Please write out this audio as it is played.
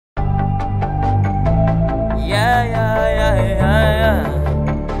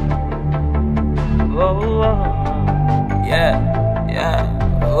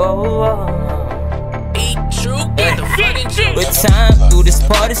With time through this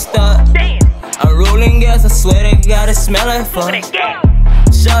party start. I'm rolling gas, I swear to God it smell like fuck.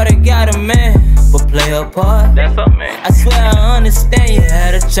 Shawty got a man, but play her part. I swear I understand you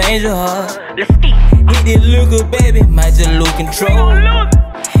had to change your heart. Hit it liquor, baby, might just lose control.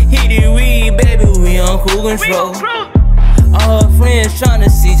 Hit it weed, baby, we on cool control. All her friends tryna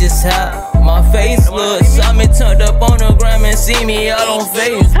see just how my face looks. Saw me turned up on the gram and see me out on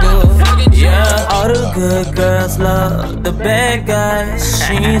Facebook. Yeah, all the good girls love the bad guys.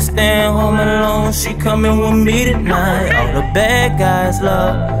 She ain't staying home alone, she coming with me tonight. All the bad guys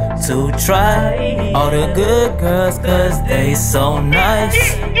love to try. All the good girls cause they so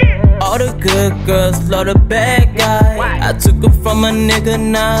nice. All the good girls love the bad guy. I took her from a nigga,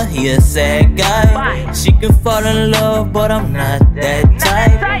 now he a sad guy. She can fall in love, but I'm not that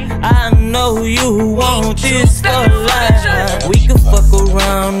type. I know you want this for life. We could fuck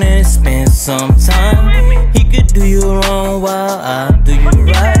around and spend some time. He could do you wrong while I do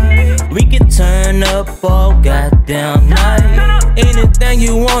you right. We could turn up all goddamn night. Anything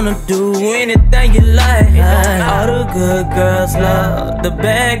you wanna do, anything you like. All the good girls love the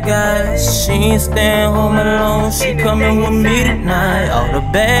bad guys. She ain't staying home alone, she coming with me tonight. All the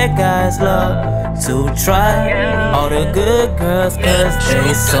bad guys love to try. All the good girls cause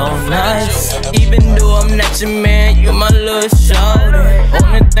they so nice. Even though I'm not your man, you my little shawty.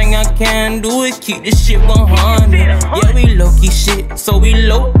 Only thing I can do is keep this shit 100. Yeah, we low-key shit, so we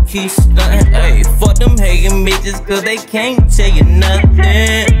low-key stunt. Hey, fuck them hating bitches cause they can't tell you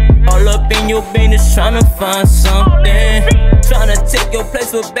nothing. All up in your business tryna find something. Tryna take your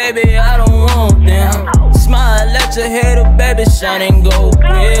place, but baby, I don't want them. Smile at your head, baby, shining gold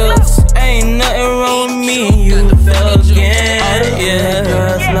grills. Ain't nothing wrong with me and you thuggin'. Yeah,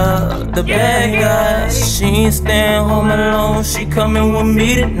 girls love the bad guys. She ain't staying home alone, she coming with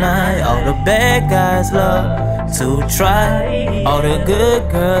me tonight. All the bad guys love to try. All the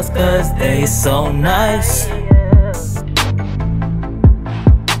good girls cause they so nice.